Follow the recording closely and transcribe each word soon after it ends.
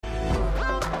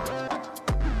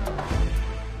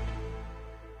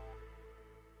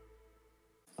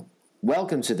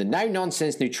Welcome to the No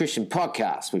Nonsense Nutrition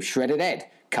Podcast with Shredded Ed,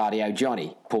 Cardio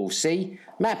Johnny, Paul C,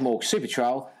 Mad Morg Super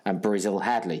Troll, and Brizzle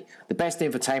Hadley. The best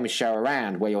infotainment show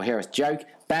around where you'll hear us joke,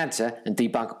 banter, and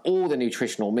debunk all the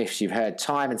nutritional myths you've heard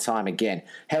time and time again,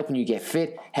 helping you get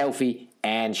fit, healthy,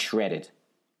 and shredded.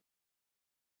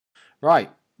 Right,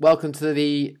 welcome to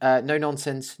the No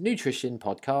Nonsense Nutrition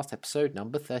Podcast, episode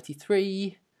number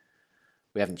 33.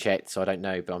 We haven't checked, so I don't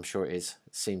know, but I'm sure it is.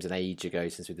 It seems an age ago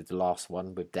since we did the last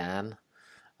one with Dan.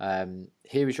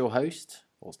 Here is your host,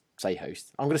 or say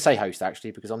host. I'm going to say host,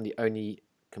 actually, because I'm the only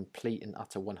complete and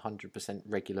utter 100%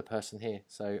 regular person here.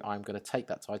 So I'm going to take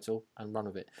that title and run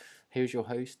with it. Here's your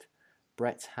host,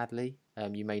 Brett Hadley.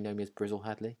 You may know me as Brizzle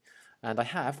Hadley. And I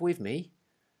have with me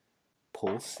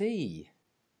Paul C.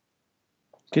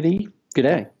 G'day,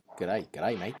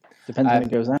 mate. Depends when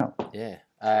it goes out. Yeah.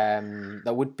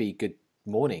 That would be good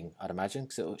morning, I'd imagine,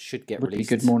 because it should get released.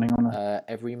 Good morning on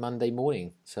every Monday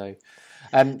morning. So,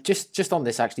 just on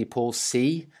this, actually, Paul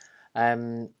C.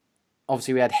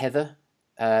 Obviously, we had Heather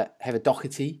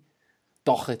Doherty,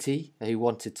 who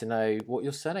wanted to know what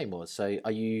your surname was. So,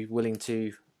 are you willing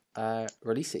to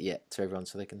release it yet to everyone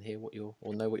so they can hear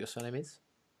or know what your surname is?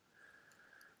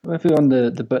 Well, if you're on the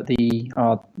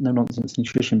No Nonsense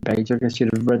Nutrition page, I guess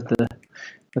you'd have read the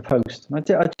post. I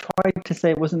tried to say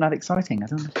it wasn't that exciting. I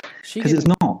don't know, because it's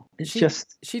not.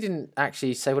 She didn't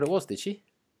actually say what it was, did she?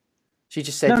 She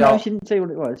just said no, she didn't say what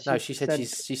it was. She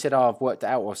said I've worked it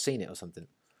out or seen it or something.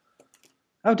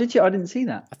 Oh, did she? I didn't see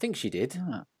that. I think she did.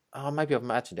 Oh, maybe I've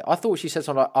imagined it. I thought she said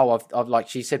something like, I've like,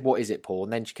 she said, what is it, Paul?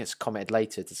 And then she gets commented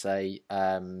later to say,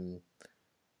 I've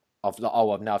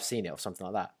seen it or something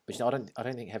like that. But I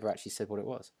don't think Heather actually said what it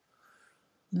was.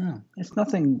 No, it's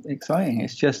nothing exciting.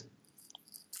 It's just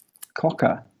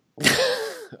cocker.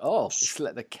 Just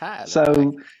let the cat.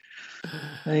 So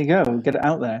there you go. Get it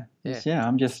out there. Yeah,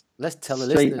 I'm just. Let's tell the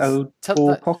listeners.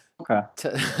 Cocker.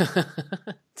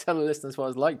 Tell the listeners what it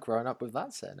was like growing up with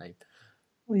that surname.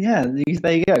 Well, yeah,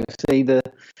 there you go. See,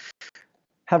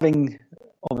 having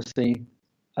obviously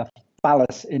a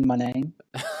phallus in my name.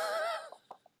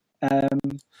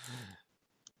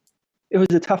 It was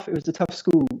a tough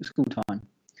school time.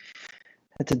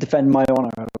 I had to defend my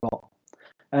honour a lot.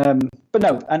 But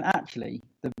no, and actually,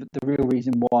 the real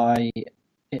reason why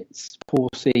it's Paul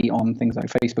C on things like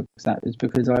Facebook is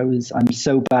because I'm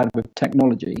so bad with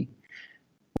technology.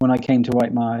 When I came to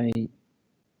write my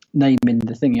name in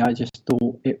the thingy, I just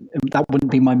thought that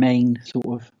wouldn't be my main sort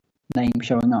of name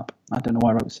showing up. I don't know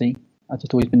why I wrote C. I've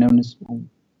just always been known as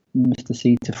Mr.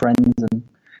 C to friends and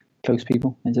close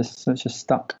people. It's just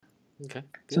stuck. Okay.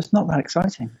 So it's not that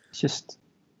exciting. It's just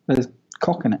there's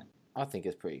cock in it. I think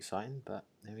it's pretty exciting, but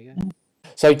there we go.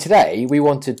 So today we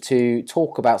wanted to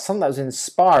talk about something that was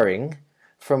inspiring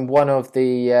from one of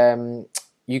the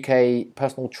UK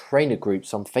personal trainer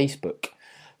groups on Facebook.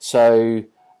 So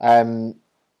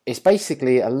it's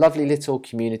basically a lovely little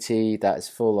community that is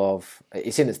full of.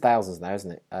 It's in its thousands now,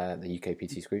 isn't it? The UK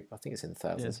PTs group. I think it's in the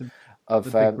thousands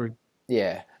of big group.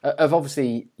 Yeah, of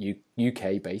obviously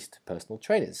UK-based personal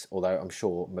trainers, although I'm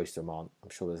sure most of them aren't. I'm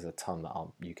sure there's a ton that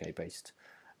aren't UK-based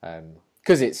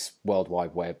because it's World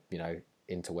Wide Web,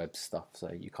 interweb stuff,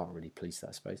 so you can't really police that,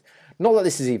 I suppose. Not that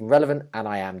this is even relevant, and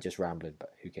I am just rambling, but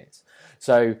who cares?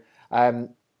 So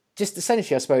just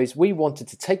essentially, I suppose, we wanted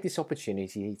to take this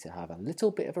opportunity to have a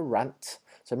little bit of a rant.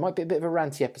 So it might be a bit of a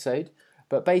ranty episode,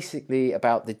 but basically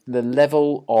about the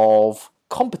level of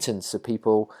competence of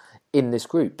people in this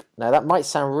group. Now, that might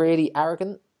sound really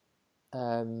arrogant.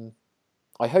 I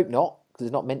hope not, because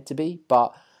it's not meant to be,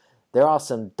 but there are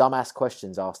some dumbass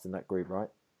questions asked in that group, right?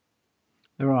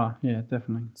 There are, yeah,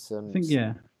 definitely. Some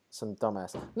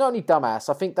dumbass. Not only dumbass,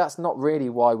 I think that's not really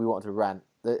why we wanted to rant.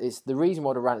 It's the reason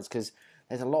why to rant is because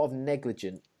there's a lot of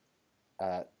negligent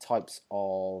types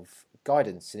of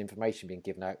guidance and information being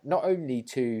given out, not only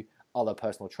to other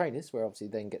personal trainers, where obviously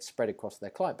then get spread across their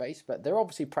client base, but they're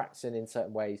obviously practicing in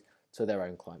certain ways to their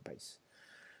own client base.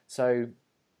 So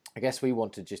I guess we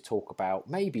want to just talk about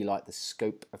maybe like the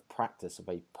scope of practice of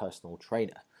a personal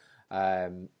trainer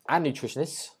and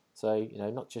nutritionists. So,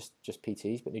 not just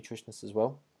PTs, but nutritionists as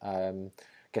well.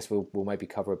 Guess we'll maybe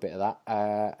cover a bit of that.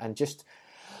 And just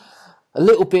a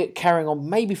little bit carrying on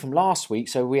maybe from last week.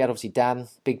 So we had obviously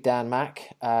Big Dan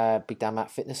Mac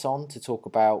Fitness on to talk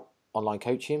about online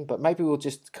coaching, but maybe we'll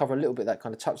just cover a little bit that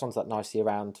kind of touch onto that nicely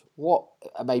around what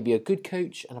maybe a good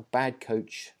coach and a bad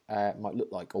coach might look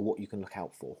like, or what you can look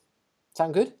out for.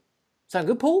 Sound good? Sound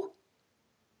good, Paul?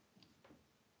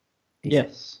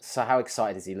 Yes. So how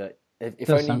excited does he look?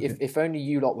 If only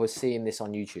you lot were seeing this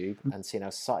on YouTube and seeing how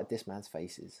excited this man's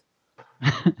face is.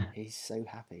 He's so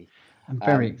happy. I'm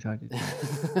very excited.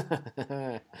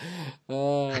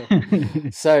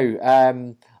 So,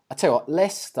 I tell you what,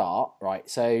 let's start, right?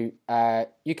 So,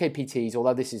 UKPTs,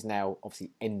 although this is now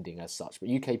obviously ending as such, but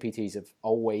UKPTs have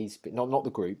always been, not the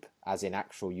group, as in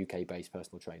actual UK-based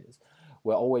personal trainers,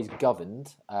 were always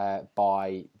governed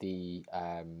by the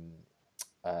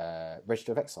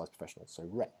Register of Exercise Professionals, so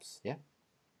reps, yeah?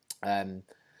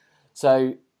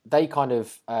 So they kind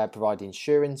of provide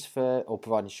insurance for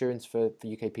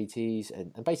UKPTs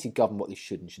and basically govern what they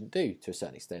should and shouldn't do to a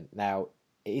certain extent. Now,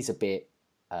 it is a bit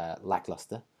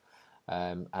lackluster,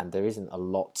 and there isn't a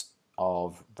lot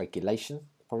of regulation,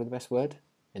 probably the best word,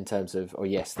 in terms of,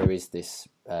 yes, there is this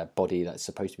body that's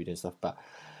supposed to be doing stuff, but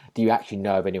do you actually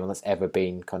know of anyone that's ever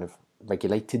been kind of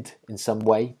regulated in some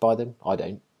way by them? I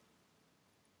don't.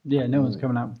 Yeah, no one's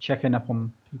coming out checking up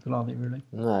on people, are they, really?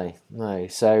 No.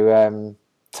 So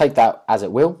take that as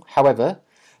it will. However,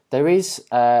 there is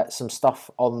some stuff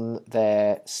on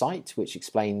their site which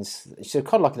explains, so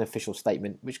kind of like an official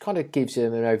statement, which kind of gives you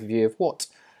an overview of what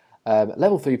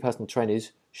level 3 personal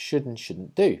trainers should and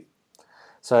shouldn't do.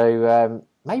 So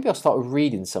maybe I'll start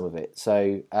reading some of it.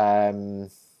 So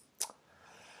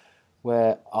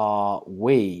where are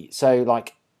we? So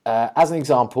like as an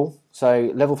example,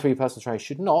 so level 3 personal trainers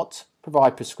should not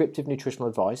provide prescriptive nutritional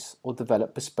advice or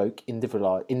develop bespoke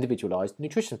individualized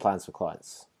nutrition plans for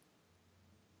clients.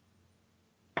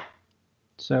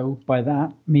 So by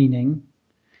that, meaning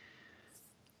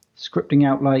scripting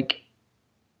out like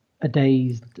a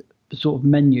day's sort of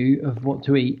menu of what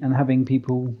to eat and having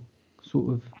people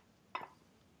sort of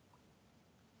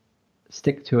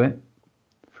stick to it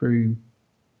through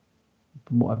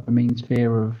whatever means,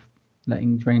 fear of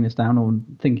letting trainers down or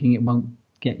thinking it won't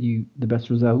get you the best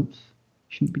results.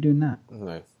 Shouldn't be doing that.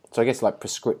 No. So I guess like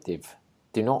prescriptive.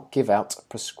 Do not give out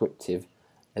prescriptive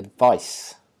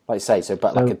advice. Like you say,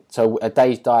 so a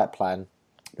day's diet plan,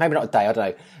 maybe not a day, I don't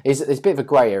know. It's a bit of a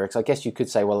grey area because I guess you could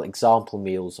say, well, example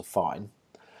meals are fine.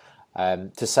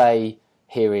 To say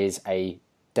here is a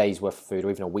day's worth of food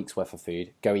or even a week's worth of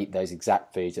food, go eat those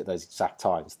exact foods at those exact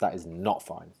times. That is not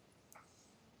fine.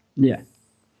 Yeah.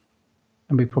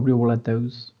 And we probably all had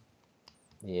those.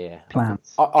 Yeah,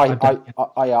 plans.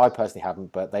 I personally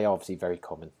haven't, but they are obviously very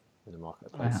common in the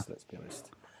marketplace. Let's be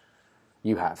honest.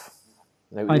 You have.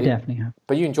 No, I definitely have.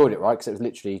 But you enjoyed it, right? Because it was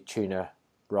literally tuna,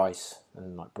 rice,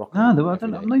 and like broccoli. No,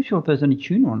 I'm not sure if there's any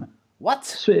tuna on it.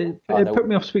 What? It put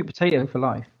me off sweet potato for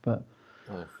life, but.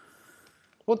 Oh.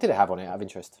 What did it have on it? Out of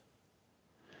interest.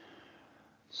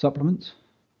 Supplements.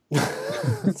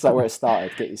 Is that where it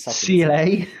started? Get your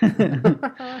supplements.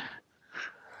 CLA.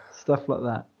 Stuff like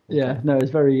that. Okay. Yeah, no,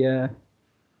 it's very. It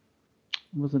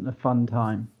wasn't a fun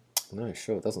time. No,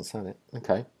 sure, it doesn't sound it.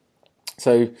 Okay.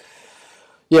 So,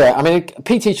 yeah, I mean,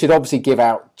 PT should obviously give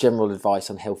out general advice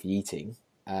on healthy eating.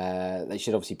 They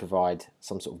should obviously provide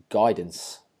some sort of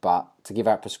guidance, but to give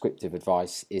out prescriptive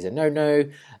advice is a no-no.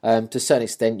 To a certain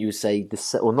extent, you would say,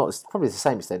 or not, probably to the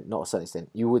same extent, not a certain extent,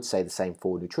 you would say the same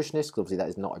for nutritionists, because obviously that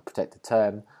is not a protected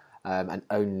term, and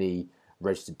only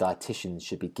registered dietitians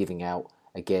should be giving out,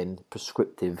 again,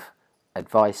 prescriptive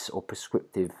advice or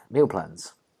prescriptive meal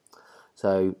plans.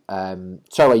 So,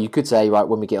 you could say, right,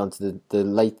 when we get onto the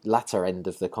latter end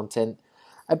of the content,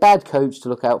 a bad coach to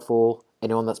look out for,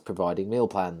 anyone that's providing meal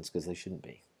plans, because they shouldn't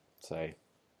be. So,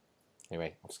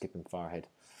 anyway, I'm skipping far ahead.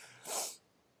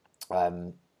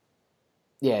 So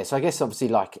I guess obviously,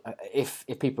 like, if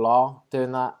people are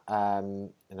doing that,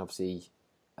 and obviously,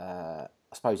 I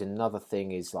suppose another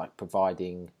thing is like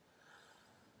providing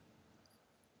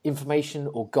information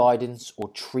or guidance or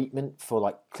treatment for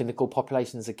like clinical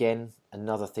populations. Again,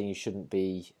 another thing you shouldn't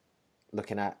be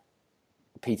looking at.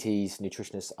 PTs,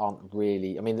 nutritionists aren't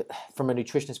really, I mean, from a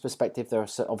nutritionist perspective, there are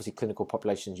obviously clinical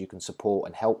populations you can support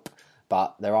and help,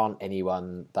 but there aren't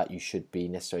anyone that you should be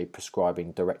necessarily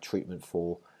prescribing direct treatment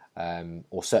for,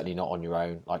 or certainly not on your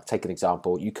own. Like, take an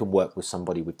example, you can work with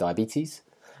somebody with diabetes,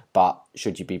 but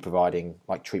should you be providing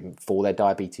like treatment for their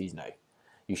diabetes? No.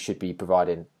 You should be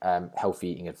providing healthy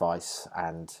eating advice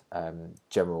and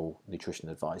general nutrition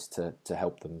advice to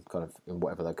help them kind of in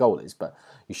whatever their goal is, but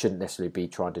you shouldn't necessarily be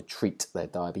trying to treat their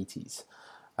diabetes.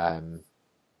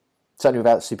 Certainly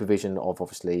without supervision of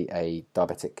obviously a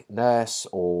diabetic nurse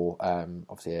or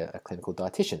obviously a clinical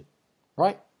dietitian,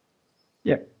 right?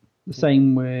 Yeah, the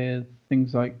same with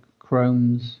things like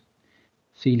Crohn's,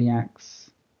 celiacs.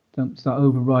 Don't start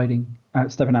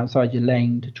stepping outside your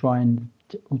lane to try and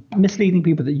misleading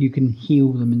people that you can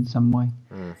heal them in some way.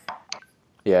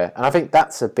 Yeah, and I think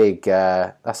that's a big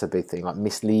thing, like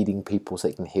misleading people so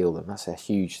you can heal them. That's a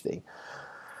huge thing,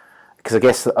 because I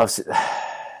guess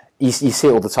you see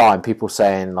it all the time. People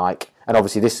saying like, And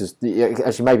obviously, this is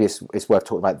actually maybe it's worth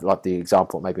talking about, like the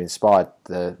example that maybe inspired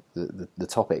the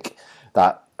topic.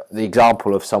 That the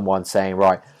example of someone saying,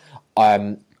 right,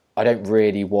 I don't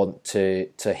really want to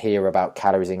hear about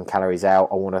calories in, calories out.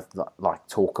 I want to like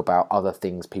talk about other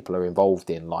things people are involved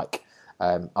in, like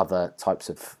other types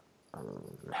of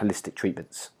holistic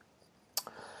treatments.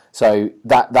 So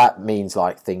that means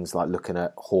like things like looking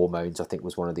at hormones. I think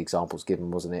was one of the examples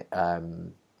given, wasn't it?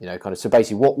 Kind of. So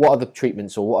basically, what other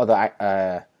treatments or what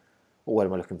other what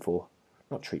am I looking for?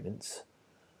 Not treatments.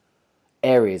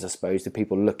 Areas, I suppose, that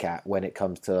people look at when it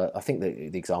comes to. I think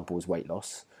the example was weight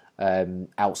loss.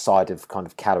 Outside of kind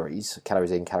of calories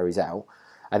in, calories out,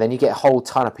 and then you get a whole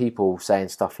ton of people saying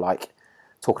stuff like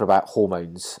talking about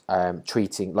hormones,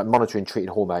 monitoring,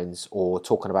 treating hormones, or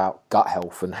talking about gut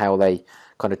health and how they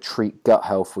kind of treat gut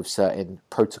health with certain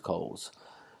protocols.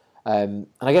 And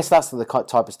I guess that's the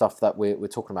type of stuff that we're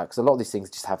talking about, because a lot of these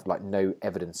things just have like no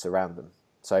evidence around them.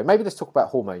 So maybe let's talk about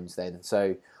hormones then.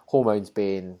 So hormones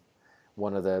being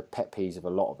one of the pet peeves of a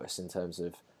lot of us in terms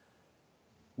of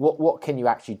what can you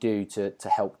actually do to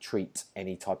help treat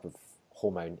any type of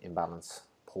hormone imbalance,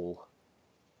 Paul?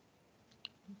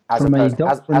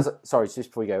 Sorry, just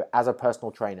before we go, as a personal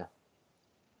trainer.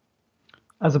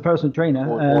 As a personal trainer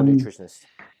or nutritionist.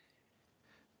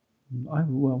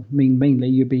 Mainly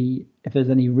you'd be, if there's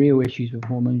any real issues with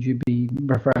hormones, you'd be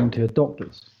referring to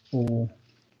doctors or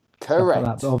correct.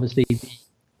 Like that. But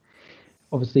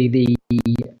obviously the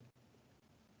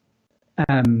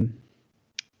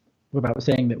without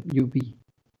saying that you'll be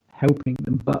helping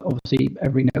them, but obviously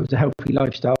everybody knows a healthy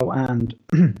lifestyle and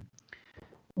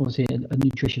obviously a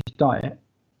nutritious diet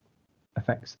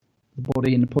affects the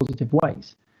body in positive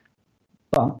ways.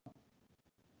 But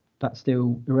that's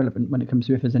still irrelevant when it comes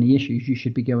to if there's any issues. You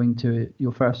should be going to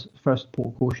your first port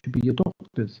of call should be your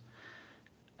doctors,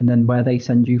 and then where they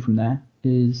send you from there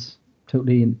is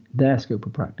totally in their scope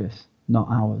of practice, not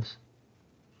ours.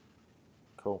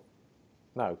 Cool.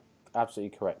 No,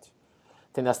 absolutely correct.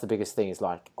 I think that's the biggest thing is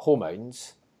like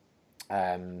hormones.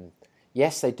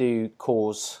 Yes, they do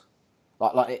cause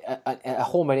like a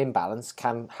hormone imbalance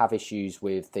can have issues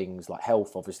with things like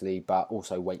health, obviously, but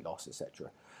also weight loss,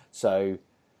 etc. So,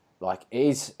 like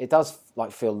it does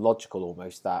like feel logical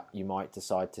almost that you might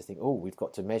decide to think, oh, we've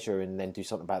got to measure and then do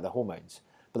something about the hormones.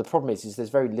 But the problem is there's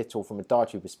very little from a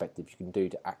dietary perspective you can do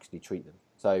to actually treat them.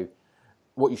 So,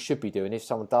 what you should be doing if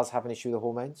someone does have an issue with the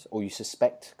hormones, or you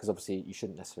suspect, because obviously you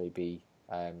shouldn't necessarily be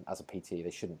as a PT, they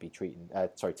shouldn't be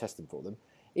testing for them,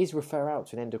 is refer out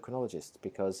to an endocrinologist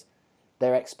because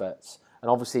they're experts. And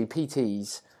obviously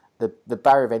PTs, the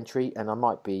barrier of entry, and I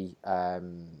might be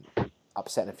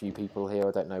upsetting a few people here,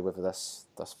 I don't know whether that's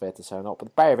fair to say or not, but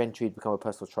the barrier of entry to become a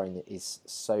personal trainer is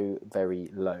so very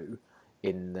low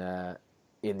in the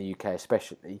UK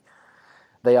especially.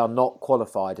 They are not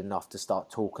qualified enough to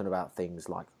start talking about things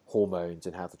like hormones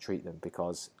and how to treat them,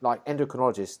 because like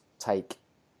endocrinologists take,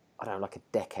 I don't know, like a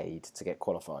decade to get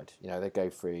qualified. You know, they go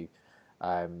through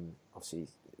obviously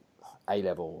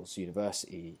A-levels,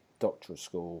 university, doctoral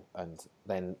school, and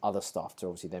then other stuff to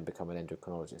obviously then become an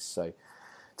endocrinologist. So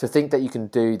to think that you can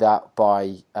do that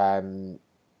by, I don't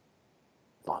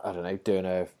know, doing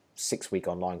a 6-week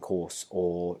online course,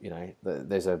 or, you know,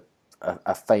 there's a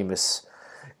famous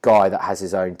guy that has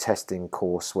his own testing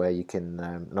course where you can,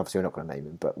 and obviously we're not going to name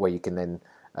him, but where you can then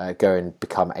go and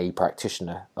become a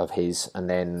practitioner of his, and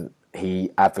then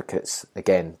he advocates,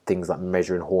 again, things like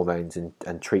measuring hormones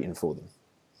and treating for them.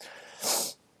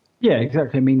 Yeah,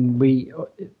 exactly. I mean,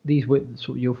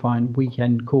 you'll find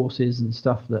weekend courses and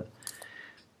stuff that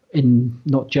in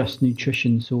not just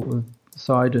nutrition sort of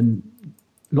side, and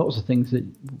lots of things that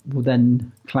will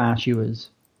then class you as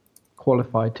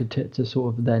qualified to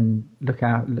sort of then look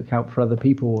out for other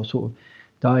people or sort of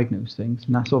diagnose things,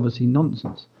 and that's obviously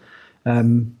nonsense.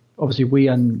 Obviously, we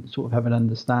sort of have an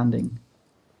understanding.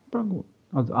 I'll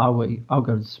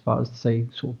go as far as to say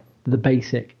sort of the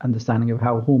basic understanding of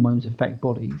how hormones affect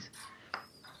bodies,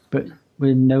 but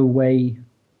we're in no way,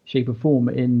 shape, or form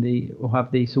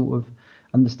have the sort of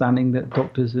understanding that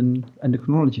doctors and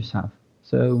endocrinologists have.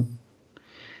 So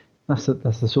that's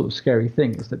the sort of scary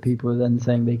thing, is that people are then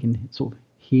saying they can sort of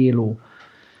heal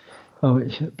or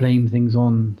blame things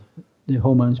on the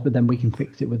hormones, but then we can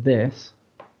fix it with this.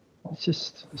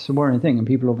 It's a worrying thing, and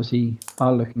people obviously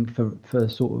are looking for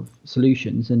sort of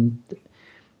solutions, and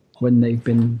when they've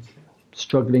been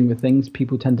struggling with things,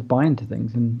 people tend to buy into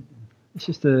things, and it's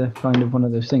just a kind of one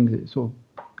of those things that sort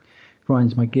of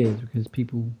grinds my gears, because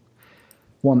people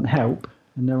want help,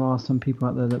 and there are some people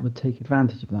out there that would take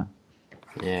advantage of that.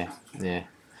 Yeah.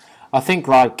 I think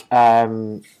like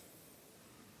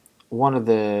one of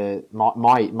the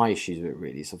my issues with it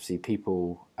really is obviously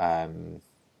people.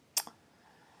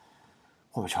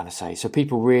 What am I trying to say? So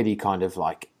people really kind of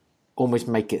like almost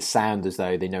make it sound as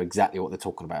though they know exactly what they're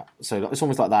talking about. So it's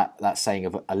almost like that saying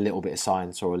of a little bit of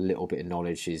science or a little bit of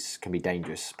knowledge can be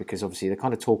dangerous, because obviously they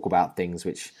kind of talk about things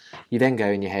which you then go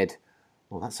in your head,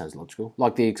 well, that sounds logical.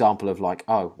 Like the example of like,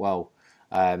 oh, well,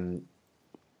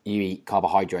 you eat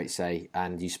carbohydrates, say,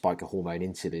 and you spike a hormone,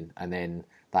 insulin, and then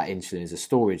that insulin is a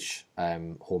storage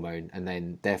hormone, and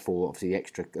then therefore obviously the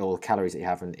extra or the calories that you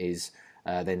have is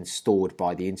then stored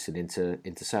by the insulin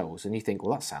into cells. And you think,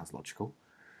 well, that sounds logical.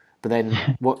 But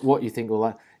then what you think,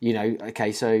 well,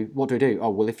 okay, so what do I do? Oh,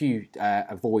 well, if you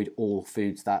avoid all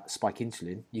foods that spike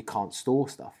insulin, you can't store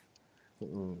stuff.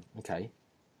 Okay.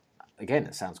 Again,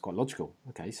 it sounds quite logical.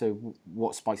 Okay, so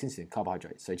what spikes insulin?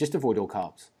 Carbohydrates. So just avoid all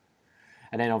carbs.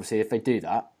 And then obviously if they do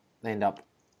that, they end up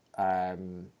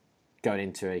going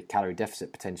into a calorie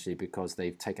deficit potentially because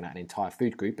they've taken out an entire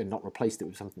food group and not replaced it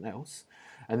with something else.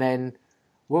 And then,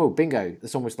 whoa, bingo!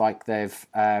 It's almost like they've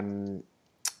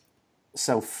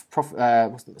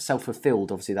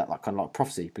self-fulfilled. Obviously, that kind of like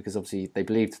prophecy, because obviously they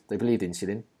believed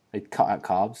insulin. They cut out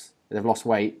carbs. They've lost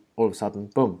weight. All of a sudden,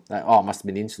 boom! It must have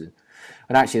been the insulin.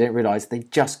 And actually, they don't realise they've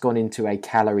just gone into a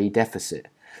calorie deficit.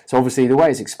 So obviously, the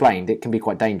way it's explained, it can be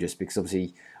quite dangerous, because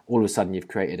obviously, all of a sudden, you've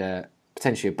created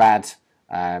potentially a bad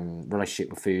relationship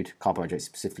with food, carbohydrates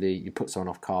specifically. You put someone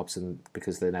off carbs, and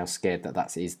because they're now scared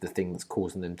that is the thing that's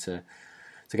causing them to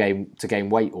gain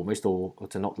weight almost, or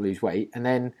to not lose weight. And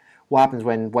then what happens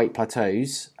when weight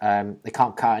plateaus? They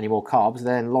can't cut any more carbs.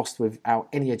 They're then lost without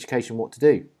any education what to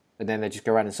do, and then they just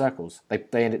go around in circles. They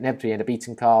inevitably end up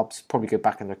eating carbs, probably go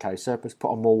back into a calorie surplus,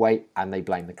 put on more weight, and they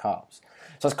blame the carbs.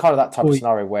 So it's kind of that type of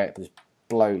scenario where it just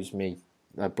blows my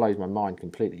mind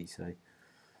completely. So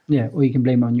yeah, or you can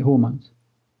blame it on your hormones.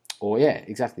 Or yeah,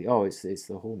 exactly. Oh, it's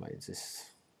the hormones.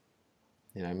 It's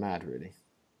mad really.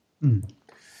 Mm.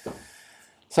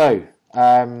 So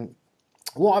I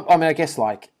guess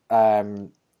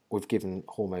we've given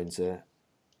hormones a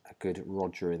good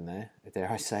Roger in there,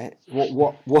 dare I say it.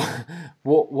 What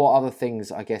other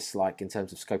things, I guess, like in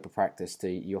terms of scope of practice, do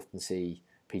you often see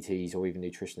PTs or even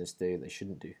nutritionists do that they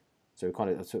shouldn't do? So we kind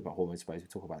of talk about hormones, suppose we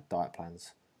talk about diet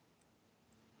plans.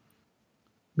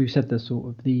 We've said the sort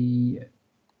of the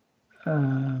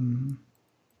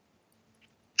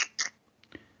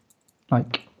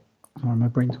my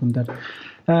brain's gone dead.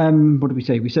 What did we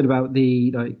say? We said about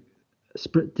the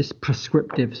this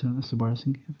prescriptive. So that's the word I was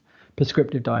thinking of.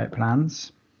 Prescriptive diet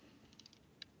plans.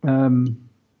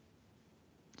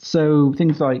 So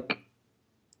things like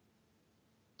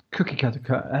cookie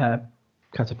cutter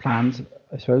plans,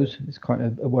 I suppose, is quite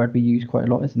a word we use quite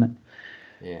a lot, isn't it?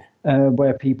 Yeah.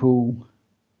 Where people,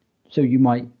 so you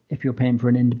might, if you're paying for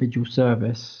an individual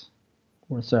service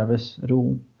or a service at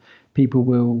all, people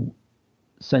will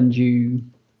send you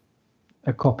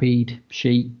a copied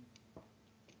sheet.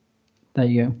 There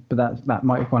you go. But that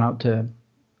might have gone out to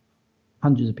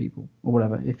hundreds of people or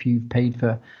whatever. If you've paid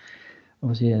for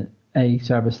obviously a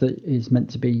service that is meant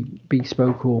to be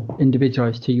bespoke or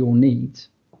individualized to your needs,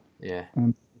 yeah,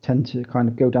 tend to kind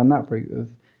of go down that route of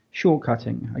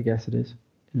shortcutting, I guess it is,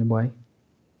 in a way.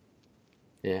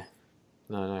 Yeah.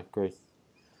 No, agree.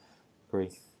 I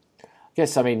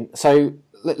guess, I mean, so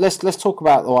let's talk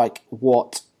about like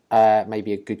what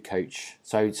maybe a good coach.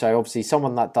 So obviously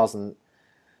someone that doesn't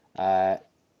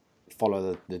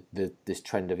follow this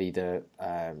trend of either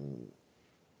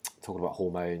talking about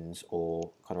hormones or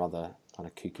kind of other kind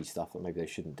of kooky stuff that maybe they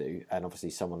shouldn't do, and obviously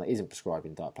someone that isn't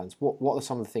prescribing diet plans. What are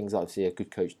some of the things that obviously a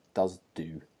good coach does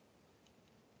do?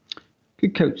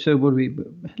 Good coach. So what do we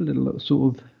had a little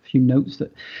sort of few notes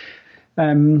that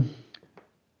a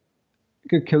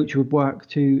good coach would work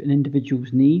to an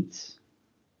individual's needs.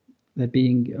 They're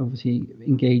being obviously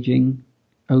engaging,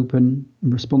 open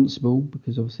and responsible,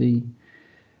 because obviously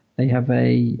they have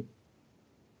a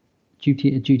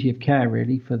duty of care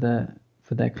really for their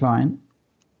client.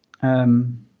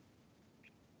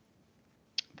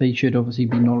 They should obviously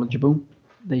be knowledgeable.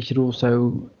 They should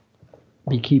also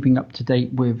be keeping up to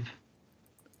date with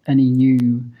any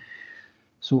new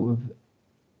sort of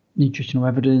nutritional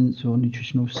evidence or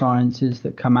nutritional sciences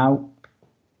that come out.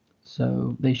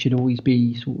 So they should always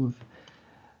be sort of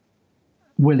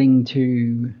willing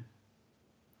to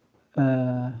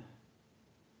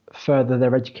further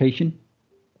their education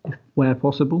where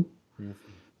possible. Mm-hmm.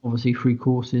 Obviously free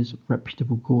courses,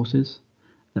 reputable courses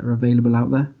that are available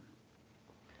out there.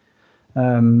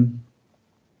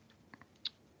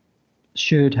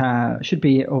 Should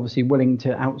be obviously willing to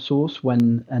outsource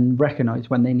when and recognise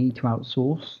when they need to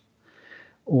outsource,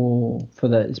 or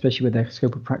especially with their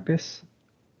scope of practice.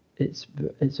 it's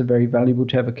a very valuable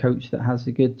to have a coach that has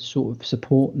a good sort of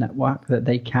support network that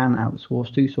they can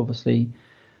outsource to. So obviously,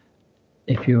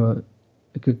 if you're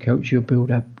a good coach, you'll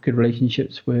build up good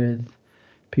relationships with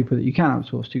people that you can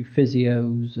outsource to,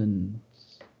 physios and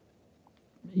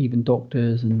even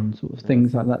doctors and sort of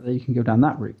things like that you can go down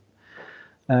that route.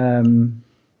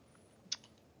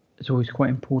 It's always quite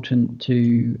important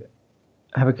to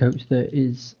have a coach that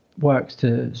works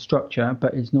to structure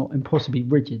but is not impossibly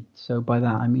rigid. So by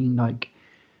that I mean, like,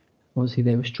 obviously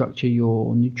they will structure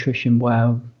your nutrition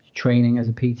well, training as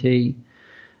a PT,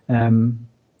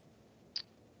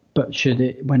 but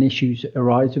when issues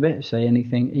arise with it, say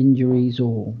anything, injuries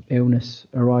or illness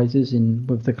arises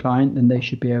with the client, then they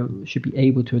should be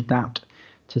able to adapt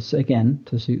to suit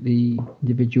the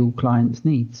individual client's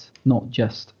needs, not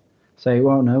just say,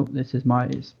 well, no, it's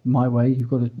my way.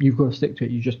 You've got to stick to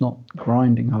it. You're just not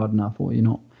grinding hard enough, or you're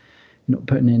not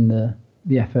putting in the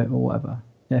effort or whatever.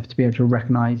 You have to be able to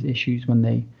recognise issues when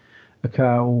they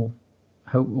occur,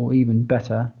 or even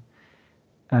better,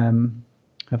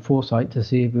 have foresight to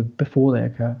see it before they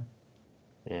occur.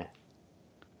 Yeah.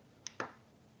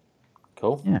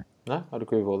 Cool. Yeah. No, I'd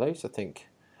agree with all those. I think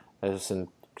there's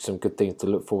some good things to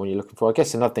look for when you're looking for. I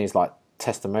guess another thing is like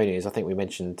testimonials. I think we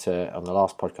mentioned on the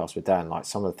last podcast with Dan, like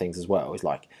some of the things as well is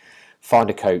like find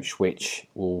a coach which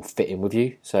will fit in with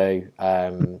you. So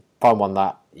find one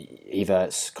that either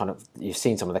it's kind of, you've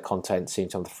seen some of the content, seen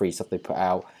some of the free stuff they put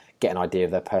out, get an idea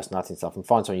of their personality and stuff, and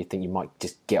find someone you think you might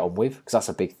just get on with, because that's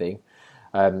a big thing.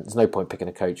 There's no point picking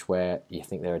a coach where you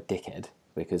think they're a dickhead,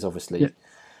 because obviously,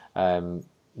 you're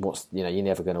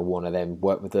never going to want to then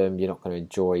work with them. You're not going to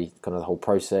enjoy kind of the whole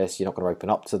process. You're not going to open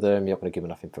up to them. You're not going to give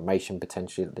enough information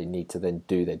potentially that they need to then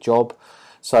do their job.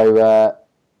 So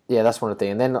that's one of the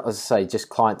things. And then, as I say, just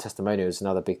client testimonial is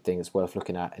another big thing that's worth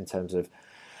looking at in terms of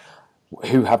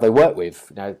who have they worked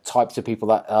with. Types of people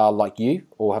that are like you,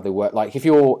 or have they worked like if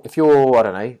you're I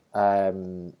don't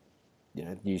know.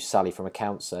 Use Sally from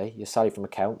Accounts, say. You're Sally from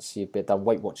Accounts, you've done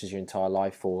Weight Watchers your entire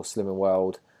life, or Slimming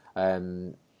World,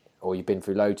 or you've been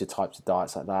through loads of types of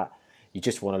diets like that. You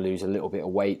just want to lose a little bit of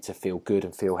weight to feel good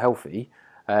and feel healthy.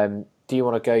 Do you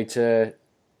want to go to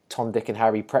Tom, Dick and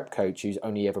Harry prep coach who's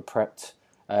only ever prepped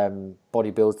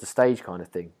bodybuilders the stage kind of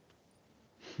thing?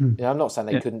 I'm not saying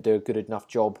they couldn't do a good enough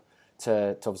job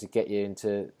to obviously get you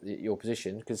into your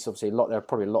position, because obviously there are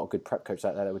probably a lot of good prep coaches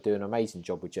out there that would do an amazing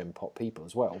job with Gen Pop people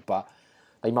as well, but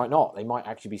they might not. They might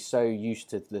actually be so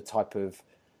used to the type of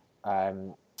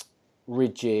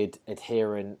rigid,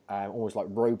 adherent, almost like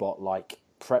robot-like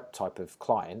prep type of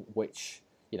client, which,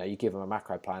 you give them a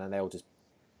macro plan and they'll just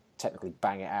technically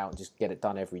bang it out and just get it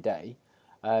done every day.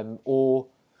 Or,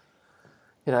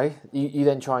 you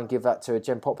then try and give that to a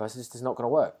Gen Pop person, it's just not going to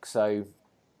work. So,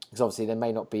 because obviously they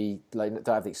may not be, don't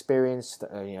have the experience,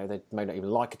 they may not even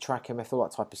like a tracking method, all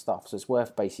that type of stuff. So it's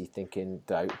worth basically thinking,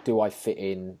 do I fit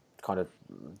in kind of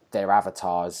their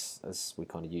avatars, as we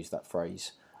kind of use that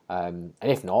phrase? And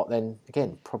if not, then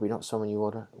again, probably not someone you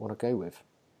want to go with.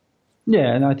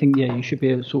 Yeah, and I think you should be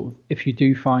able to sort of, if you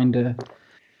do find a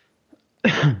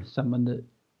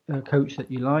coach that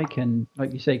you like, and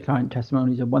like you say, client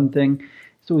testimonies are one thing.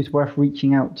 It's always worth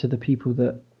reaching out to the people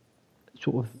that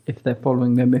sort of, if they're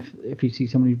following them, if you see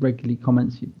somebody regularly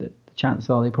comments, the chances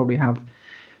are they probably have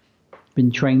been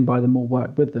trained by them or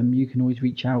worked with them. You can always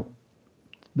reach out.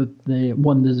 The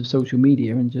wonders of social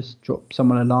media, and just drop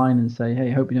someone a line and say,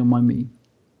 hey, hope you don't mind me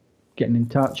getting in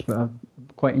touch, but I'm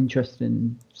quite interested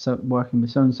in working with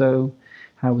so-and-so.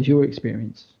 How was your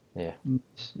experience? Yeah.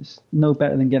 It's no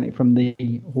better than getting it from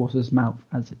the horse's mouth,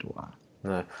 as it were.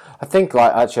 No, I think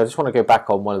actually I just want to go back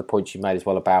on one of the points you made as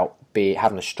well about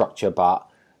having a structure but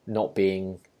not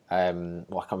being I can't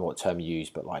remember what term you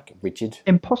used, but like rigid.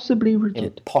 Impossibly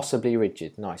rigid. Impossibly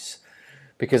rigid. Nice.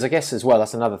 Because I guess as well,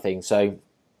 that's another thing. So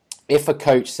if a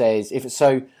coach says,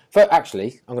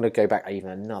 actually, I'm going to go back even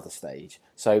another stage.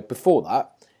 So before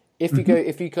that,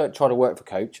 if you try to work for a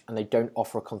coach and they don't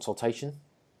offer a consultation,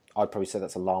 I'd probably say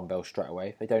that's alarm bell straight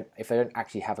away. If they don't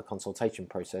actually have a consultation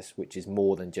process, which is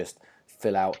more than just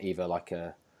fill out either like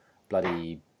a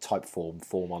bloody type form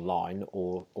online,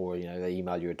 or they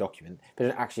email you a document. They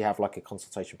don't actually have like a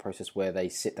consultation process where they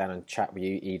sit down and chat with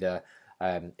you either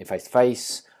in face to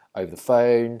face, over the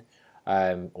phone,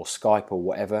 or Skype or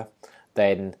whatever.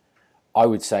 Then I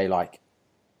would say, like,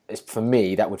 for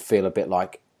me, that would feel a bit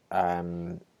like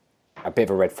a bit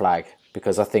of a red flag,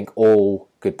 because I think all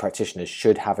good practitioners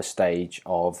should have a stage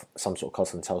of some sort of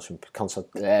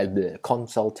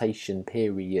consultation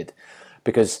period,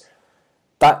 because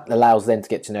that allows them to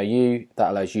get to know you,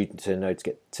 that allows you to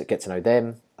get to know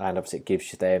them, and obviously it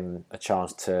gives them a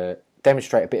chance to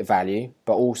demonstrate a bit of value,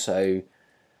 but also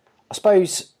I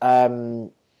suppose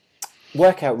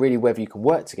work out really whether you can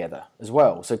work together as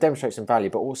well. So demonstrate some value,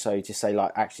 but also just say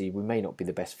like, actually, we may not be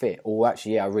the best fit, or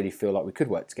actually, yeah, I really feel like we could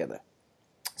work together.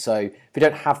 So if you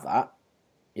don't have that,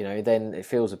 then it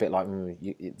feels a bit like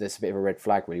there's a bit of a red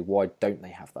flag, really. Why don't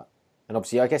they have that? And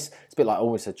obviously, I guess it's a bit like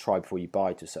almost a try before you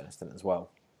buy to a certain extent as well.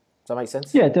 Does that make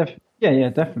sense? Yeah,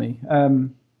 definitely.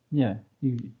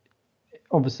 You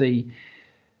obviously,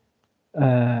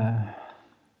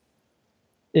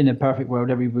 in a perfect world,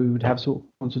 everybody would have sort of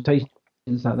consultations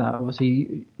like that.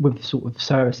 Obviously, with sort of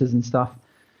services and stuff,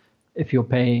 if you're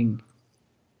paying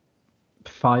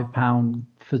 £5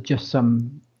 for just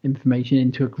some information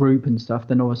into a group and stuff,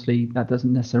 then obviously that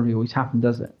doesn't necessarily always happen,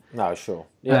 does it? No, sure.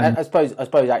 Yeah, I suppose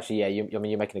actually, yeah.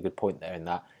 You're making a good point there in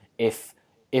that if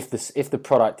the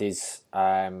product is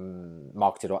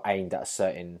marketed or aimed at a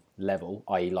certain level,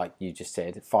 i.e., like you just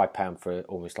said, £5 for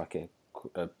almost like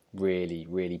a really,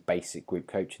 really basic group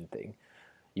coaching thing,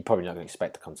 you're probably not going to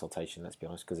expect a consultation, let's be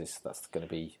honest, because that's going to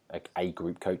be a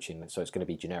group coaching, so it's going to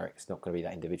be generic. It's not going to be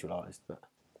that individualised. But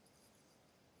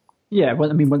yeah, well,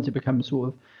 I mean, once it becomes sort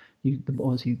of,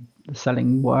 obviously the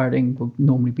selling wording will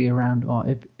normally be around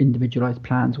individualised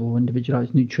plans or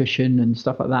individualised nutrition and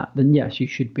stuff like that, then yes, you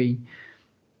should be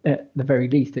at the very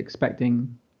least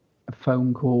expecting a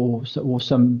phone call or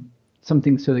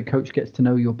something so the coach gets to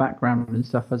know your background and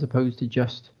stuff, as opposed to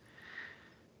just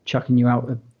chucking you out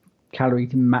a calorie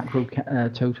to macro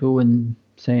total and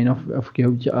saying off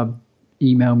go,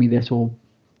 email me this or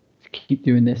keep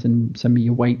doing this and send me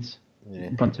your weights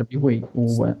once every week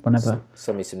or whenever.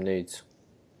 Send me some nudes.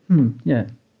 Yeah.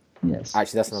 Yes.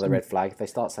 Actually, that's another red flag. If they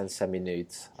start saying send me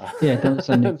nudes. Yeah, don't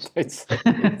send nudes. Don't send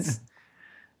nudes.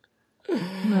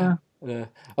 No.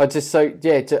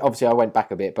 Obviously I went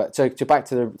back a bit, but so back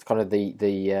to the kind of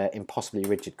the impossibly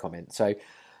rigid comment. So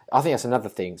I think that's another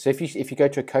thing. So if you go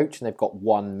to a coach and they've got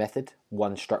one method,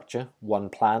 one structure, one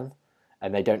plan,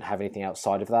 and they don't have anything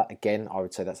outside of that, again, I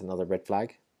would say that's another red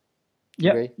flag.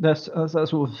 Yeah, that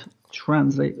sort of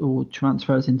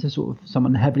transfers into sort of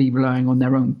someone heavily relying on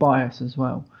their own bias as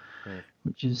well,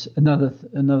 which is another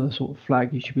sort of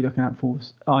flag you should be looking out for.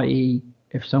 I.e.,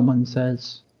 if someone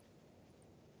says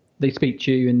they speak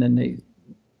to you and then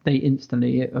they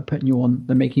instantly are putting you on,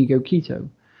 they're making you go keto,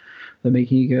 they're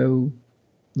making you go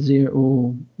zero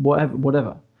or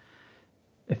whatever.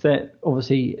 If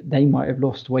they might have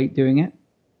lost weight doing it,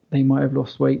 they might have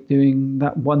lost weight doing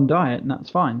that one diet, and that's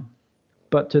fine.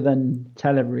 But to then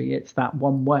tell everybody it's that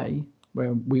one way,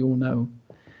 where we all know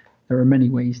there are many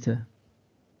ways to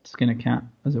skin a cat,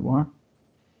 as it were.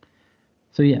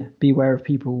 So yeah, beware of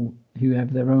people who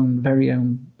have their very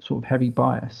own sort of heavy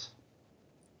bias.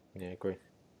 Yeah, I agree.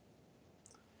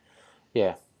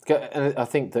 Yeah, and I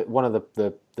think that one of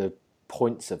the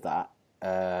points of that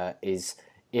is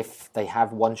if they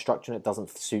have one structure and it doesn't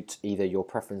suit either your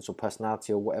preference or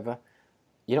personality or whatever,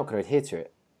 you're not going to adhere to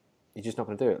it. You're just not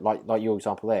going to do it. Like your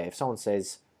example there, if someone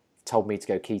told me to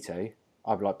go keto,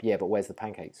 I'd be like, yeah, but where's the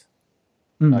pancakes?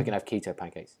 I can have keto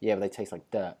pancakes. Yeah, but they taste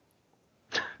like dirt.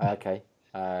 Okay.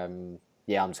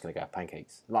 Yeah, I'm just going to go have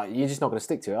pancakes. Like, you're just not going to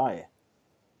stick to it, are you?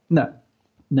 No.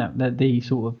 The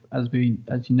sort of, as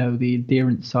you know, the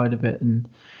adherence side of it and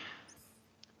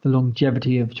the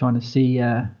longevity of trying to see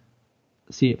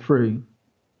it through,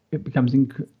 it becomes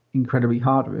incredibly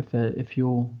harder if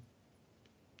you're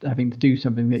having to do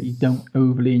something that you don't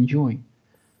overly enjoy.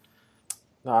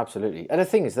 No, absolutely. And the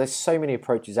thing is, there's so many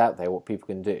approaches out there what people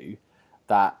can do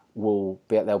that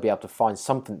they'll be able to find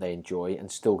something they enjoy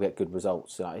and still get good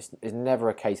results. So it's never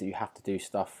a case that you have to do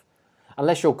stuff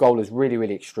unless your goal is really,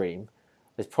 really extreme.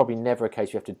 There's probably never a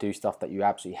case you have to do stuff that you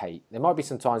absolutely hate. There might be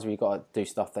some times where you've got to do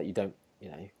stuff that you don't,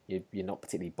 you're not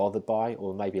particularly bothered by,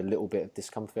 or maybe a little bit of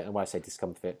discomfort. And when I say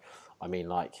discomfort, I mean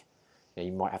like,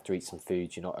 you might have to eat some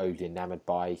foods you're not overly enamoured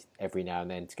by every now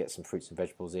and then to get some fruits and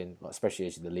vegetables in, like, especially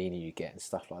as the leaner you get and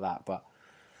stuff like that. But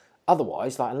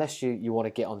otherwise, like, unless you want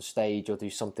to get on stage or do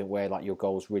something where like your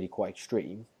goal's really quite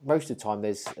extreme, most of the time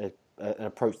there's an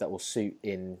approach that will suit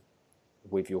in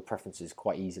with your preferences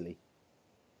quite easily.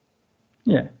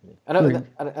 Yeah, and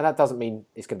that doesn't mean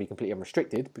it's going to be completely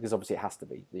unrestricted, because obviously it has to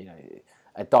be.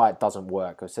 A diet doesn't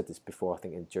work. I've said this before, I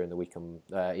think during the week on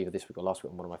either this week or last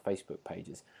week on one of my Facebook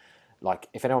pages. Like,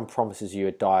 if anyone promises you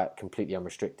a diet completely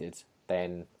unrestricted,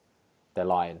 then they're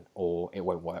lying or it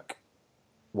won't work.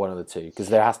 One of the two, because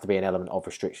there has to be an element of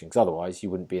restriction, because otherwise you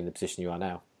wouldn't be in the position you are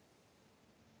now.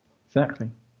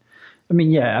 Exactly. I mean,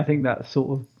 yeah, I think that's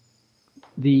sort of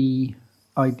the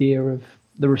idea of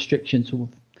the restriction sort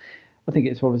of, I think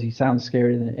it's obviously sounds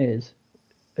scarier than it is.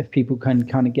 If people can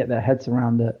kind of get their heads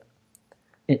around it,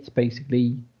 it's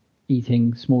basically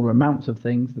eating smaller amounts of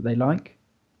things that they like,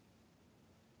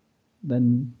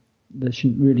 then there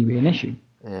shouldn't really be an issue.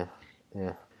 Yeah.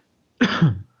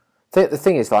 The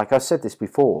thing is, like I've said this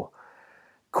before,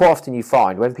 quite often you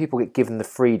find when people get given the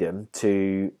freedom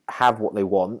to have what they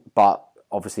want, but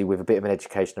obviously with a bit of an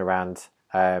education around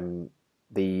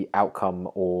the outcome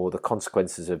or the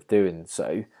consequences of doing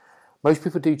so, most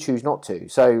people do choose not to.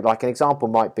 So, like an example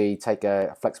might be take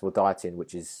a flexible dieting,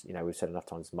 which is, we've said enough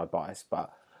times is my bias,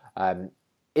 but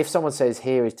if someone says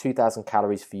here is 2,000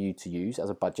 calories for you to use as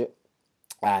a budget,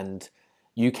 and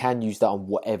you can use that on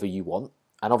whatever you want,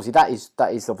 and obviously that is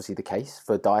obviously the case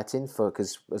for dieting,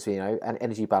 because as we know, and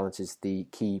energy balance is the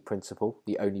key principle,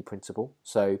 the only principle.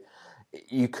 So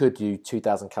you could do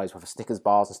 2,000 calories worth of Snickers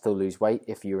bars and still lose weight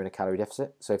if you're in a calorie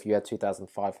deficit. So if you had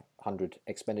 2,500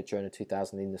 expenditure and a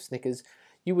 2,000 in the Snickers,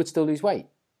 you would still lose weight.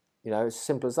 It's as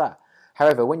simple as that.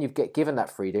 However, when you get given that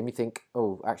freedom, you think,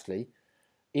 oh, actually,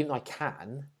 even I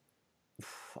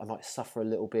might suffer a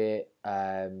little bit.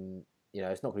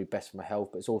 It's not going to be best for my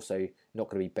health, but it's also not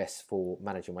going to be best for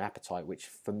managing my appetite, which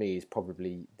for me is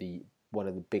probably one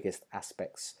of the biggest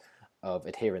aspects of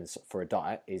adherence for a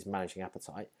diet is managing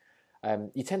appetite.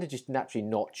 You tend to just naturally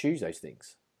not choose those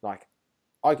things. Like,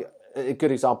 a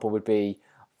good example would be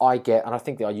and I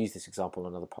think that I used this example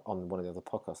on one of the other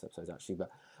podcast episodes actually, but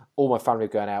all my family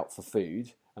were going out for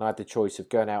food, and I had the choice of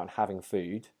going out and having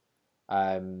food,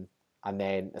 and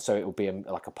then so it will be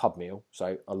like a pub meal,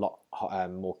 so a lot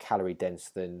more calorie dense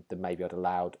than maybe I'd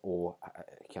allowed, or I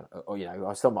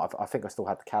think I still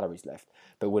had the calories left,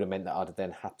 but it would have meant that I'd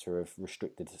then had to have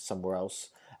restricted somewhere else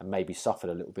and maybe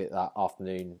suffered a little bit that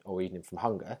afternoon or evening from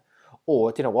hunger.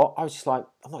 Or, do you know what? I was just like,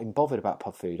 I'm not even bothered about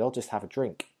pub food. I'll just have a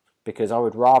drink, because I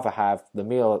would rather have the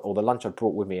meal or the lunch I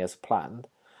brought with me as planned,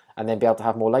 and then be able to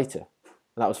have more later.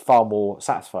 And that was far more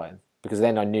satisfying, because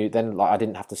then I knew, I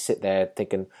didn't have to sit there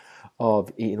thinking, oh,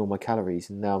 I've eaten all my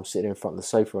calories, and now I'm sitting in front of the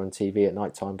sofa on TV at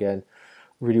night time going, I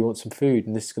really want some food,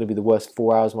 and this is going to be the worst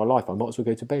 4 hours of my life. I might as well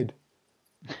go to bed.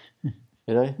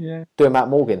 Yeah. Doing Matt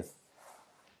Morgan.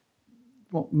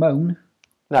 What, moan?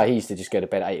 No, he used to just go to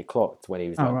bed at 8 o'clock when he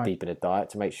was right. deep in a diet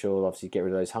to make sure, obviously, get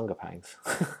rid of those hunger pangs.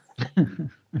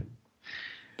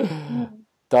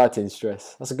 Dieting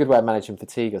stress. That's a good way of managing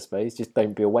fatigue, I suppose. Just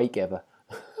don't be awake ever.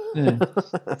 Yeah.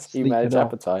 That's how you manage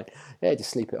appetite. Yeah, just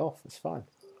sleep it off. It's fine.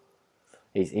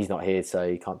 He's not here, so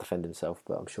he can't defend himself,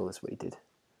 but I'm sure that's what he did.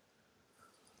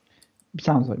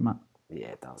 Sounds like Matt. Yeah,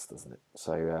 it does, doesn't it?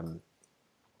 So,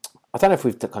 I don't know if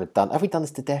we've kind of done... Have we done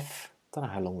this to death? I don't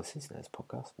know how long this is in this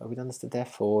podcast. Have we done this to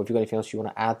death, or have you got anything else you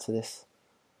want to add to this?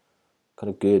 Kind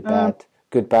of good,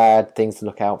 bad things to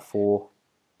look out for.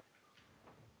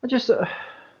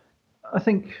 I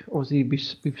think obviously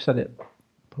we've said it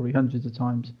probably hundreds of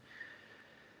times.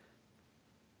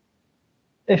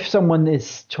 If someone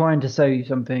is trying to sell you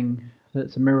something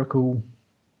that's a miracle,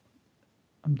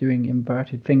 I'm doing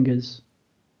inverted fingers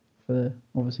for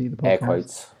obviously the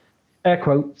podcast. Air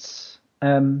quotes.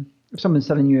 If someone's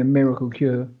selling you a miracle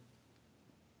cure,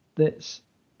 it's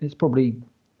probably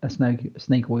a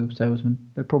snake oil salesman.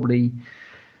 They're probably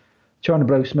trying to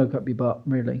blow smoke up your butt,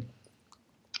 really,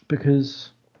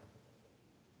 because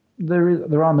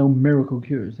there are no miracle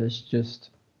cures. There's just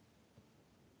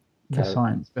the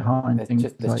science behind things.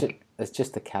 There's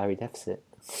just a calorie deficit.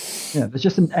 Yeah, there's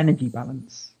just an energy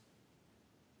balance.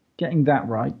 Getting that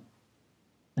right,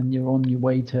 and you're on your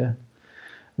way to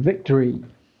victory.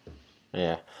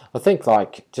 Yeah, I think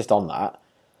just on that,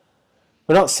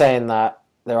 we're not saying that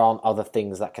there aren't other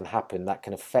things that can happen that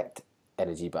can affect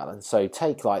energy balance. So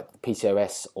take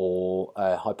PCOS or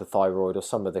hypothyroid or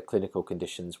some of the clinical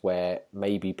conditions where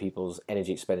maybe people's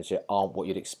energy expenditure aren't what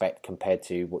you'd expect compared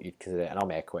to what you'd consider, and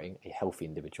I'm air quoting, a healthy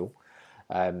individual.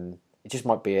 It just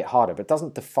might be harder, but it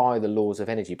doesn't defy the laws of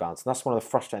energy balance. And that's one of the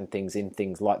frustrating things in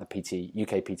things like the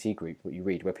UK PT group that you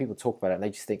read, where people talk about it and they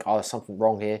just think, oh, there's something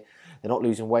wrong here. They're not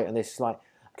losing weight on this. It's like,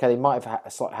 okay, they might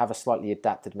have a slightly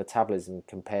adapted metabolism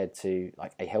compared to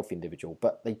a healthy individual,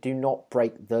 but they do not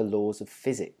break the laws of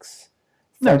physics.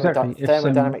 No, exactly.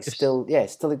 Thermodynamics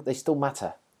they still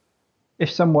matter.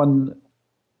 If someone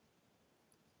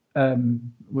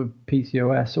with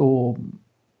PCOS or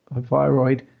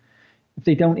thyroid, if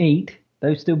they don't eat,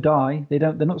 they'll still die.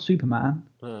 They're not Superman.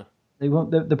 Yeah. They won't.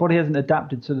 The body hasn't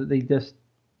adapted so that they just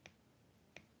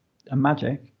are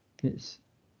magic. It's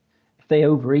if they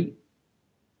overeat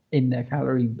in their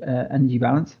calorie energy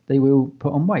balance, they will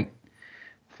put on weight,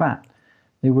 fat.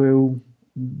 They will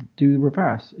do the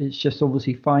reverse. It's just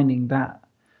obviously finding that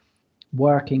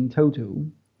working total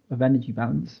of energy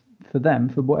balance for them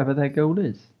for whatever their goal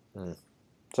is. Mm.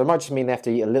 So it might just mean they have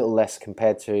to eat a little less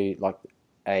compared to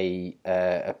a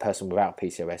person without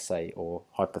PCOS, say, or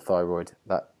hypothyroid.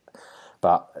 That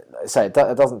But so it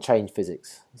doesn't change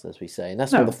physics, as we say, and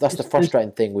that's that's the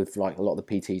frustrating thing with like a lot of the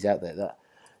PTs out there that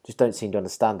just don't seem to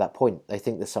understand that point. They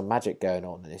think there's some magic going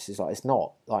on, and it's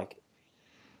not like.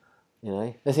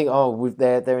 They think,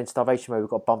 they're in starvation mode. We've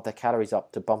got to bump their calories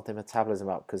up to bump their metabolism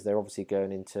up because they're obviously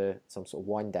going into some sort of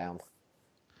wind down.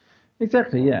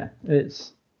 Exactly, yeah.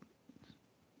 It's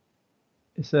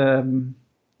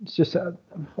just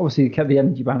obviously the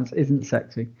energy balance isn't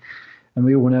sexy, and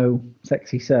we all know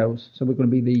sexy sells. So we're going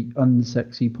to be the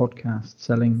unsexy podcast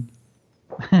selling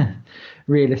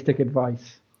realistic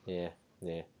advice. Yeah.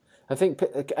 I think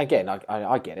again,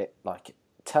 I get it. Like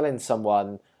telling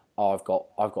someone, I've got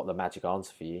the magic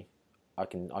answer for you. I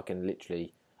can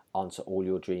literally answer all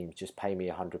your dreams. Just pay me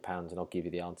 £100 and I'll give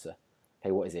you the answer.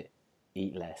 Hey, what is it?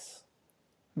 Eat less.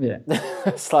 Yeah.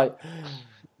 It's like,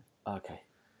 okay,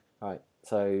 right.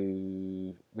 So,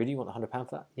 really, you want £100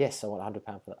 for that? Yes, I want £100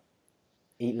 for that.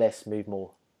 Eat less, move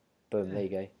more. Boom, there you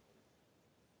go.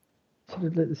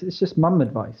 It's just mum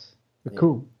advice. We're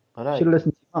cool. I know. Should have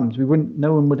listened to mums.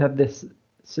 No one would have this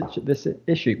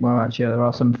issue. Well, actually, there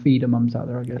are some feeder mums out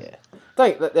there, I guess. Yeah.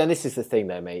 And this is the thing,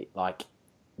 though, mate. Like,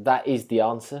 that is the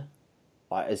answer.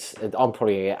 Like, I'm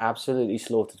probably going to get absolutely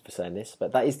slaughtered for saying this,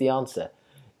 but that is the answer.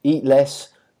 Eat less,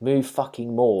 move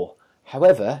fucking more.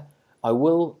 However, I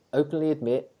will openly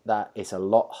admit that it's a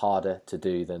lot harder to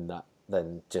do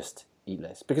than just eat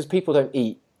less, because people don't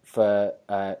eat for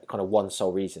kind of one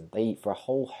sole reason. They eat for a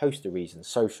whole host of reasons: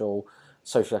 social,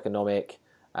 socioeconomic,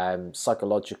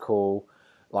 psychological,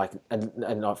 like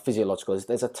and physiological.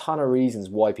 There's a ton of reasons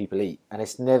why people eat, and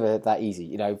it's never that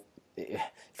easy.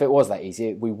 If it was that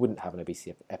easy, we wouldn't have an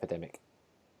obesity epidemic.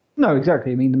 No,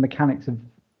 exactly. I mean, the mechanics of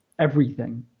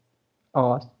everything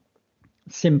are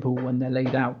simple when they're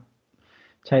laid out.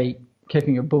 Take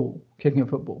kicking a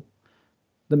football.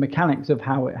 The mechanics of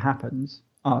how it happens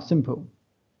are simple.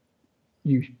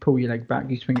 You pull your leg back,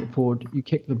 you swing it forward, you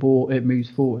kick the ball, it moves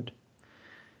forward.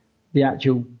 The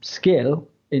actual skill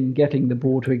in getting the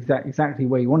ball to exactly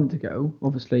where you want it to go,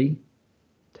 obviously,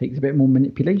 takes a bit more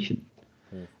manipulation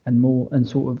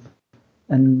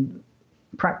and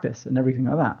practice and everything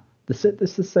like that.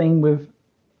 It's the same with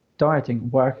dieting,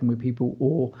 working with people,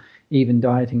 or even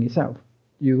dieting yourself.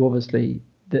 You obviously,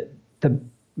 the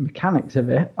mechanics of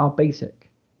it are basic.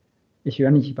 It's your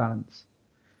energy balance.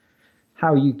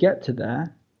 How you get to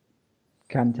there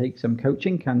can take some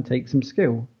coaching, can take some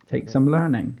skill, take some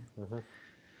learning. Mm-hmm. And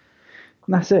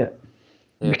that's it.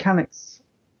 Yeah. Mechanics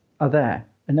are there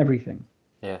and everything.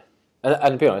 Yeah.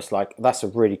 And to be honest, like, that's a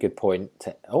really good point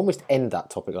to almost end that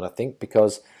topic on, I think,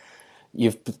 because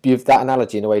you've that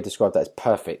analogy in the way you described that is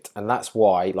perfect, and that's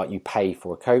why, like, you pay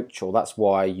for a coach, or that's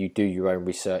why you do your own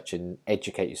research and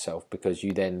educate yourself, because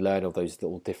you then learn all those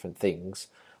little different things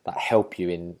that help you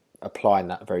in applying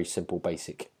that very simple,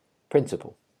 basic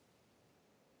principle.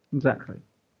 Exactly.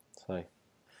 So,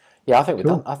 yeah, I think we're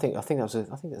done. I think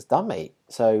that's done, mate.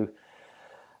 So,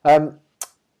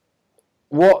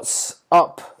 what's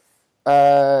up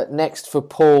next for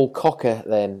Paul Cocker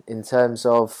then, in terms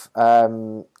of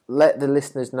let the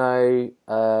listeners know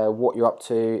what you're up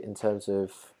to in terms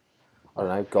of, I don't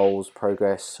know, goals,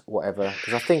 progress, whatever,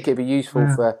 because I think it'd be useful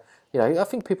for, I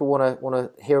think people want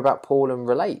to hear about Paul and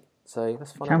relate. So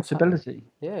let's find accountability.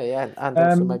 Yeah, and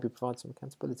also maybe provide some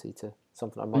accountability to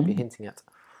something I might be hinting at.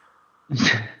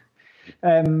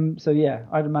 So yeah,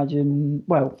 I'd imagine.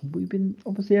 Well, we've been,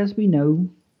 obviously, as we know,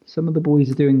 some of the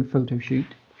boys are doing a photo shoot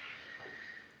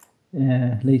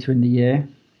later in the year.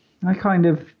 I kind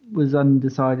of was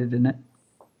undecided in it,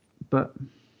 but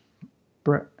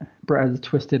Brett has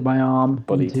twisted my arm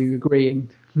into agreeing.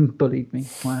 Bullied me.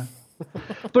 Wow.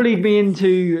 Bullied me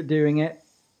into doing it,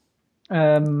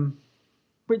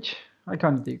 which I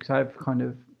kind of do, because I've kind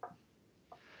of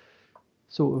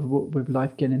sort of, with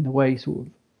life getting in the way, sort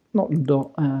of not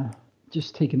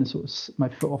just taking my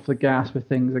foot off the gas with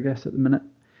things, I guess, at the minute.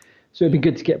 So it'd be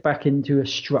good to get back into a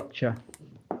structure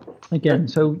again.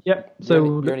 So yep. So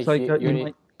looks like you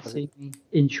might see me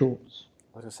in shorts.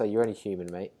 I was gonna say, you're only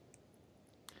human, mate.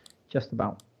 Just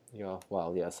about. Yeah.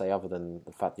 Well, yeah. Say, other than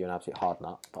the fact that you're an absolute hard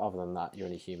nut, but other than that, you're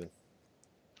only human.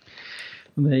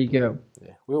 And there you go.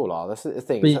 Yeah, we all are. That's the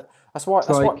thing. That's why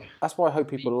I hope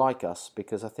people like us,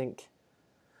 because I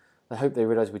hope they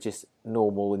realise we're just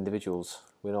normal individuals.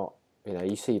 We're not,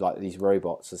 you see, like, these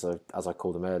robots, as I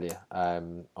called them earlier,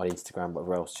 on Instagram,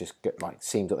 whatever else, just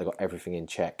seems like they've got everything in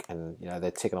check, and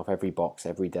they're ticking off every box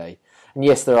every day. And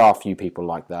yes, there are a few people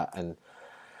like that,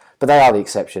 but they are the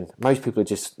exception. Most people are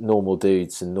just normal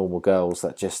dudes and normal girls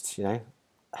that just,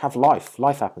 have life.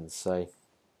 Life happens. So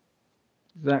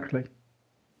exactly.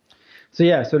 So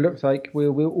yeah, so it looks like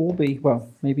we'll all be, well,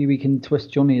 maybe we can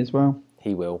twist Johnny as well.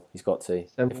 He will. He's got to.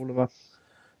 So all of us.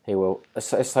 He will.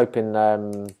 Let's hoping.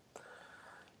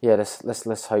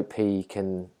 Let's hope he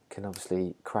can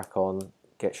obviously crack on,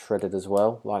 get shredded as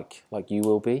well, like you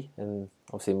will be, and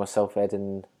obviously myself, Ed,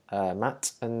 and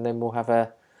Matt, and then we'll have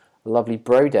a lovely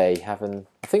bro day. I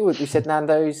think we said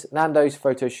Nando's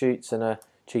photo shoots and a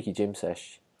cheeky gym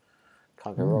sesh.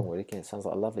 Can't go wrong with it. It sounds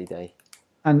like a lovely day.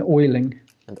 And oiling.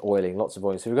 Lots of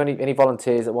oiling. So if we've got any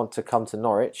volunteers that want to come to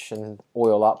Norwich and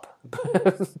oil up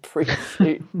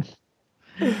pre-shoot.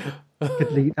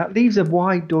 That leaves a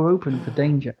wide door open for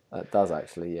danger. That does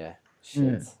actually, yeah. Shit.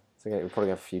 Yeah. So we'll probably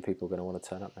have a few people going to want to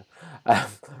turn up now.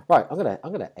 Right, I'm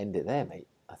gonna end it there, mate.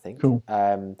 I think. Cool.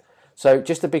 So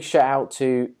just a big shout out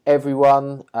to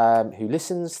everyone who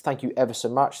listens. Thank you ever so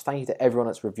much. Thank you to everyone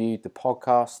that's reviewed the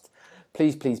podcast.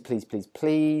 Please,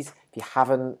 if you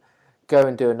haven't, go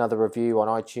and do another review on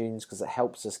iTunes because it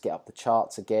helps us get up the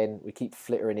charts again. We keep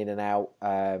flittering in and out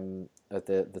at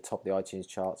the top of the iTunes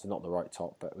charts, not the right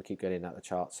top, but we keep going in and out the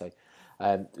charts. So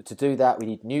to do that, we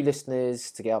need new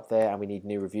listeners to get up there, and we need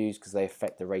new reviews because they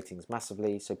affect the ratings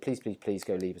massively. So please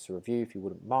go leave us a review if you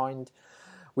wouldn't mind.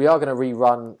 We are going to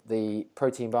rerun the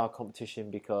protein bar competition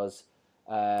because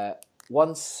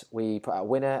once we put out a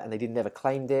winner and they never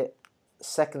claimed it.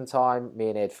 Second time, me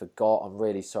and Ed forgot. I'm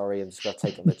really sorry. I'm just going to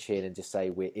take it on the chin and just say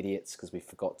we're idiots because we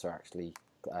forgot to actually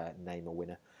name a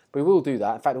winner. But we will do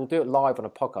that. In fact, we'll do it live on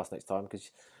a podcast next time because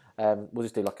we'll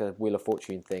just do like a Wheel of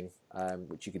Fortune thing,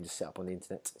 which you can just set up on the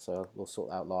internet. So we'll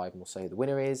sort that out live and we'll say who the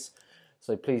winner is.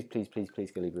 So please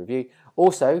go leave a review.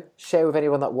 Also, share with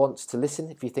anyone that wants to listen.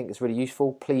 If you think it's really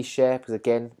useful, please share because,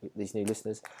 again, these new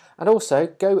listeners. And also,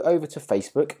 go over to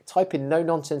Facebook, type in No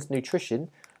Nonsense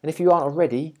Nutrition. And if you aren't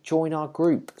already, join our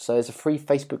group. So there's a free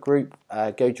Facebook group.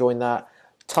 Go join that.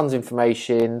 Tons of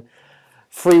information.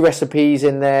 Free recipes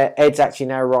in there. Ed's actually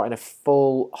now writing a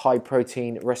full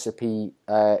high-protein recipe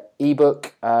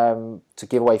ebook to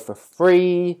give away for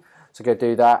free. So go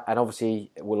do that. And obviously,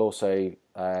 we'll also...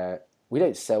 we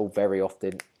don't sell very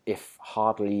often, if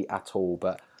hardly at all,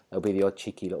 but there'll be the odd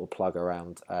cheeky little plug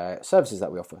around services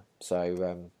that we offer.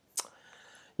 So,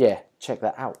 check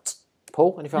that out.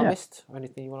 Paul, anything I missed or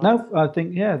anything you want to add? No, I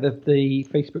think, the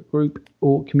Facebook group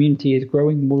or community is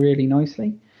growing really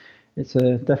nicely. It's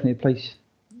definitely a place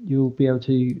you'll be able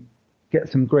to get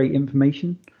some great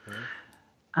information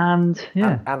and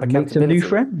make some new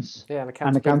friends. Yeah,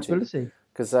 and accountability.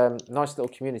 Because nice little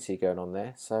community going on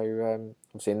there. So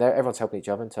I'm seeing there, everyone's helping each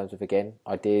other in terms of, again,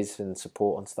 ideas and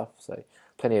support and stuff. So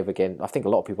plenty of, again, I think a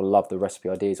lot of people love the recipe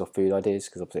ideas or food ideas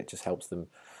because obviously it just helps them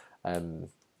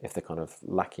if they're kind of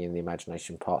lacking in the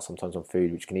imagination part sometimes on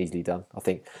food, which can easily be done. I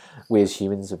think we as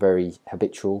humans are very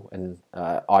habitual, and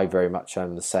I very much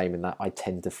am the same in that I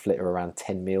tend to flitter around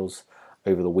 10 meals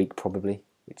over the week probably,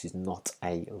 which is not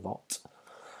a lot.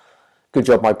 Good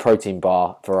job, my protein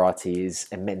bar variety is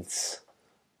immense.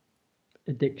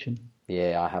 Addiction.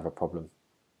 Yeah, I have a problem.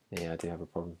 Yeah, I do have a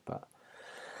problem, but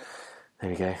there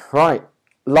we go. Right.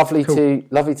 Lovely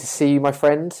to see you, my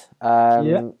friend.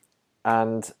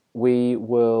 And we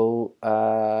will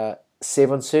see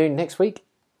everyone soon next week.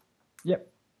 Yep.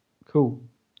 Cool.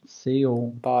 See you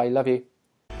all. Bye. Love you.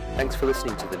 Thanks for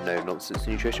listening to the No Nonsense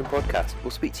Nutrition Podcast.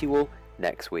 We'll speak to you all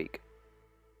next week.